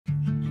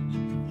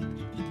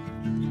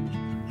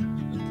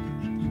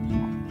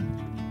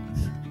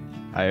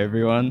Hi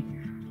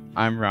everyone,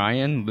 I'm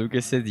Ryan,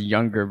 Lucas's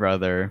younger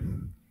brother.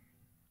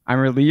 I'm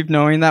relieved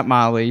knowing that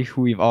Molly,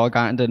 who we've all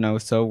gotten to know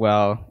so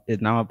well,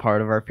 is now a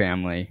part of our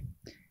family.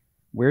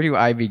 Where do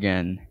I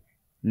begin?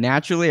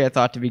 Naturally, I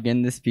thought to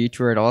begin the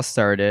speech where it all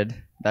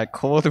started. That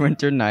cold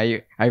winter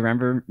night, I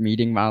remember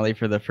meeting Molly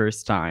for the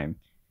first time.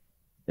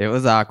 It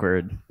was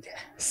awkward.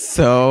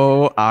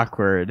 So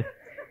awkward.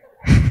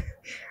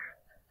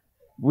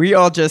 We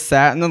all just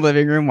sat in the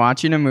living room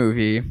watching a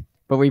movie,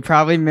 but we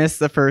probably missed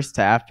the first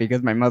half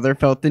because my mother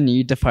felt the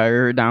need to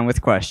fire her down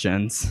with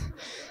questions.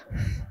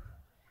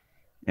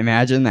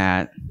 Imagine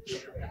that.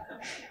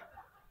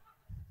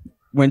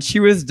 When she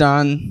was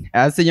done,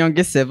 as the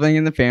youngest sibling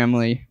in the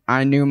family,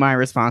 I knew my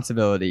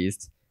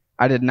responsibilities.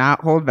 I did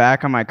not hold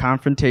back on my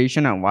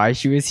confrontation on why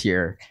she was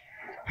here.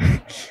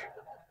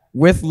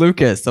 With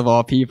Lukas, of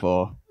all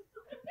people.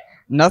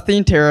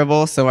 Nothing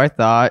terrible, so I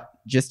thought,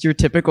 just your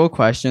typical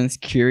questions,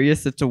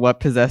 curious as to what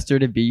possessed her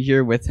to be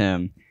here with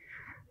him.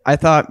 I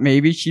thought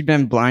maybe she'd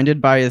been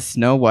blinded by his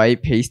snow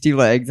white, pasty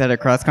legs at a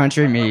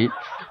cross-country meet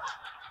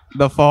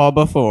the fall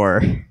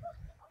before.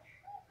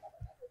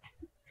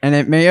 And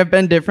it may have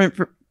been different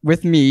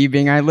with me,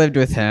 being I lived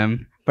with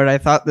him, but I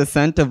thought the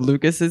scent of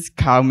Lucas's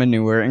cow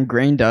manure and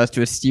grain dust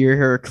would steer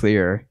her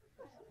clear.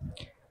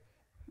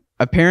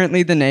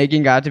 Apparently, the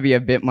nagging got to be a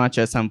bit much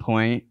at some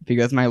point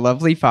because my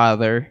lovely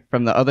father,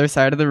 from the other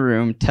side of the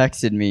room,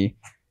 texted me,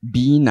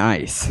 "Be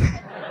nice."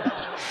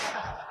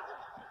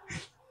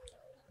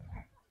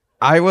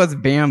 I was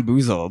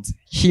bamboozled.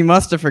 He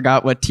must have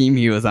forgot what team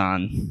he was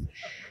on.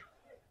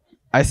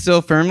 I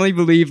still firmly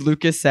believe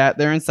Lukas sat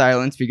there in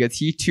silence because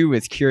he too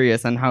was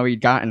curious on how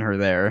he'd gotten her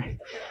there.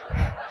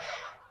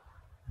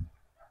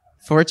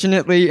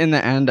 Fortunately, in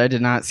the end, I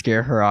did not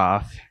scare her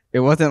off. It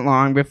wasn't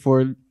long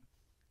before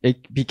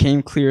it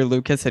became clear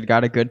Lukas had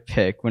got a good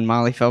pick when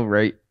Molly fell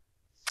right.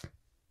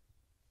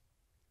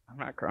 I'm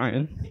not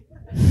crying.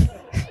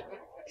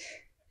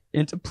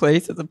 Into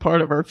place as a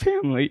part of our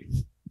family.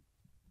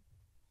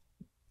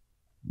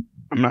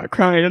 I'm not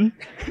crying.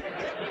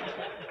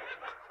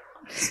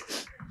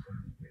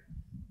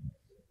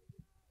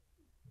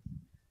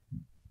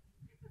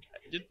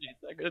 Just a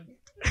second.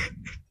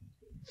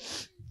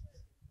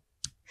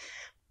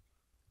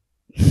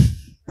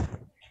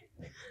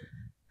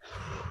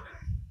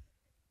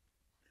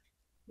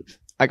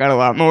 I got a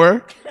lot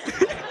more.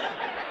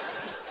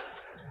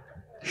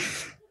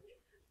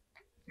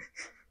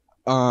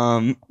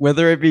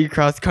 Whether it be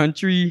cross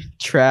country,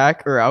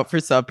 track, or out for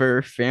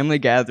supper, family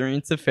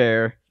gatherings,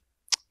 affair,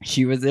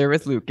 she was there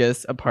with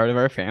Lukas, a part of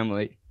our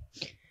family.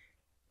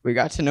 We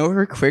got to know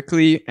her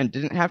quickly and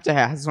didn't have to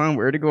hassle on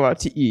where to go out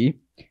to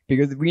eat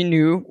because we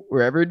knew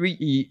wherever we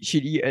eat,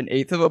 she'd eat an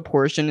eighth of a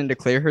portion and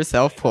declare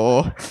herself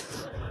full.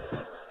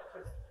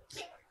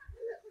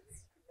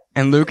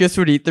 And Lukas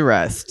would eat the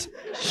rest.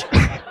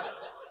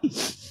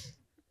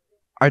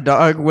 Our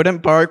dog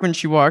wouldn't bark when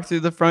she walked through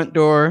the front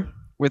door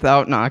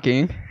without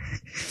knocking.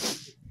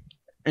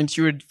 And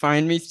she would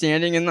find me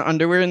standing in the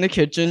underwear in the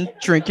kitchen,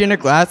 drinking a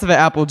glass of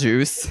apple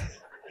juice.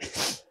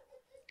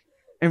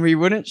 And we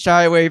wouldn't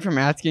shy away from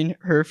asking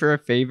her for a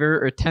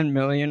favor or 10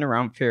 million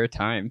around fair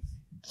time.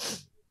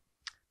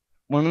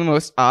 One of the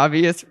most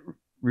obvious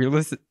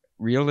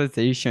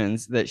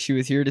realizations that she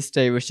was here to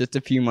stay was just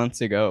a few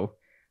months ago,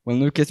 when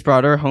Lukas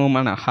brought her home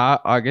on a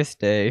hot August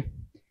day.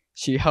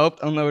 She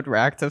helped unload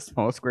racks of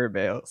small square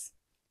bales.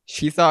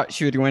 She thought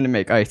she was going to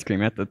make ice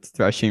cream at the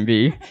threshing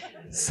bee.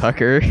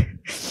 Sucker.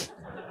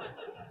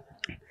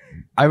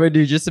 I would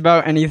do just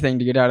about anything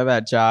to get out of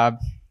that job,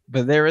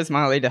 but there was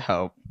Molly to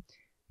help.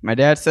 My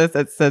dad says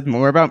that says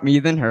more about me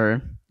than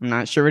her. I'm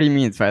not sure what he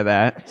means by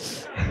that.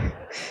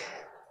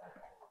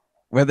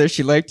 Whether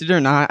she liked it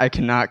or not, I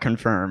cannot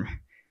confirm.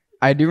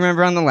 I do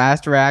remember on the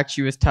last rack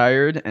she was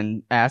tired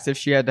and asked if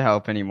she had to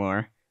help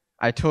anymore.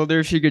 I told her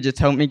if she could just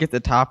help me get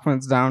the top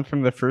ones down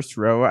from the first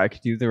row, I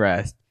could do the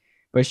rest.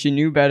 But she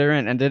knew better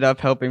and ended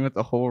up helping with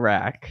the whole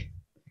rack.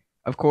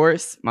 Of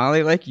course,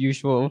 Molly, like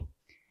usual,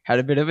 had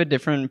a bit of a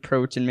different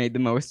approach and made the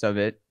most of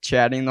it,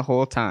 chatting the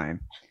whole time.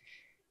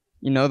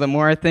 You know, the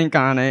more I think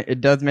on it, it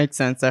does make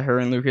sense that her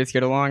and Lukas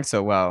get along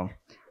so well.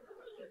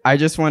 I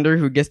just wonder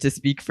who gets to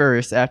speak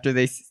first after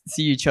they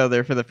see each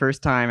other for the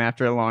first time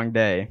after a long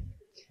day.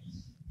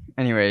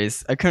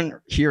 Anyways, I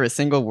couldn't hear a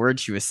single word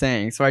she was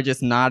saying, so I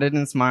just nodded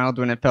and smiled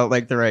when it felt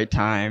like the right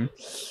time.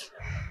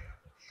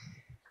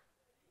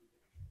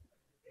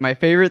 My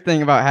favorite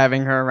thing about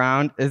having her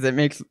around is it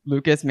makes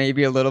Lukas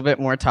maybe a little bit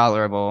more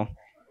tolerable.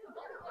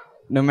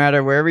 No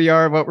matter where we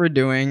are, what we're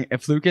doing,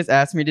 if Lukas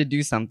asks me to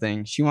do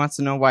something, she wants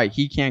to know why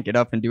he can't get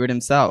up and do it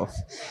himself.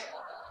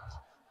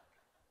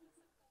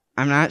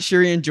 I'm not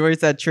sure he enjoys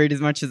that trait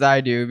as much as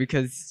I do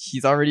because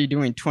he's already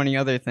doing 20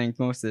 other things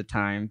most of the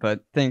time,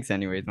 but thanks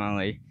anyways,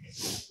 Molly.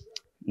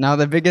 Now,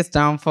 the biggest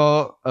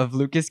downfall of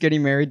Lukas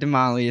getting married to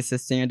Molly is the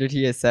standard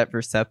he has set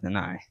for Seth and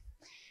I.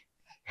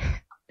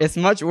 It's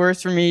much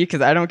worse for me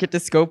because I don't get to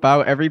scope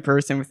out every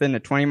person within a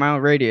 20-mile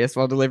radius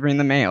while delivering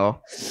the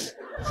mail.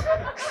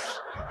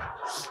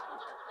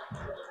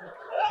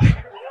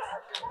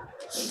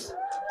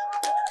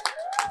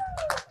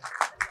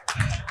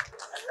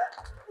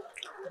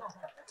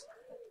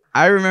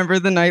 I remember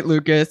the night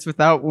Lukas,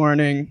 without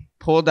warning,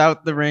 pulled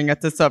out the ring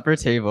at the supper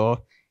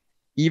table.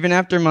 Even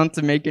after months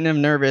of making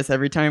him nervous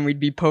every time we'd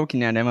be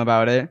poking at him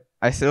about it,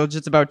 I still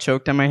just about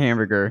choked on my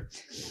hamburger.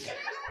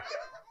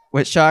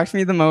 What shocks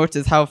me the most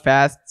is how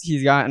fast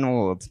he's gotten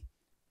old.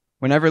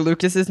 Whenever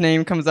Lucas's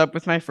name comes up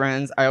with my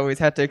friends, I always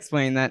have to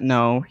explain that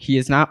no, he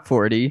is not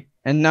 40,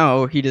 and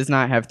no, he does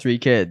not have 3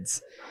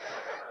 kids.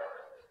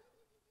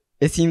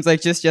 It seems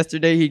like just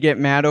yesterday he'd get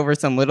mad over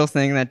some little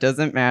thing that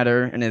doesn't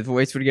matter, and his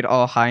voice would get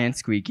all high and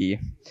squeaky.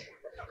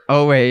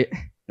 Oh wait,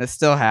 this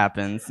still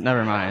happens.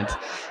 Never mind.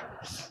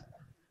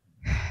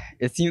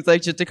 It seems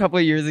like just a couple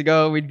of years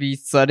ago, we'd be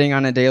sledding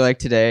on a day like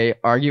today,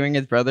 arguing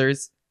as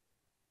brothers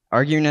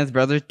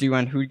do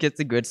on who'd get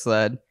the good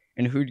sled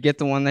and who'd get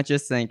the one that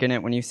just sank in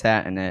it when you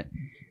sat in it.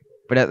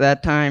 But at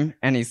that time,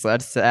 any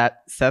sled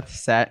Seth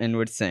sat in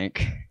would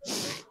sink.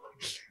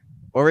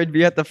 Or we'd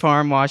be at the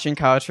farm washing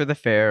cows for the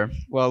fair.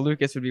 While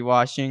Lukas would be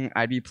washing,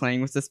 I'd be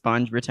playing with the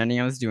sponge, pretending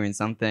I was doing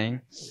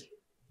something.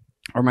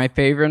 Or my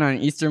favorite on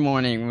Easter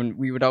morning, when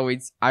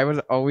I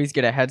would always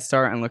get a head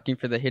start on looking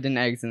for the hidden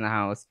eggs in the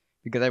house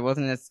because I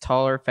wasn't as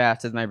tall or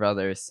fast as my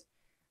brothers.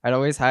 I'd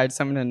always hide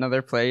some in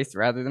another place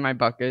rather than my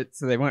bucket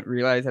so they wouldn't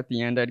realize at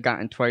the end I'd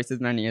gotten twice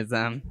as many as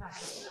them.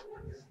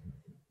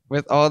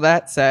 With all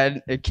that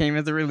said, it came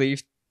as a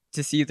relief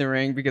to see the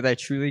ring because I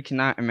truly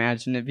cannot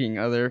imagine it being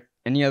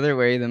any other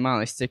way than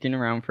Molly sticking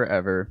around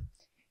forever.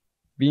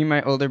 Being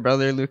my older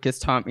brother, Lukas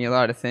taught me a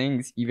lot of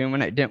things, even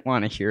when I didn't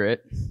want to hear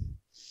it.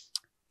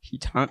 He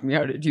taught me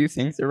how to do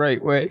things the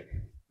right way,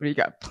 but he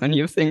got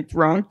plenty of things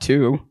wrong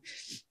too.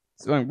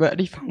 So I'm glad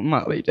he found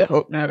Molly to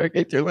help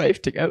navigate their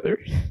life together.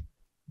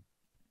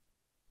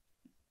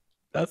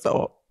 That's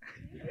all.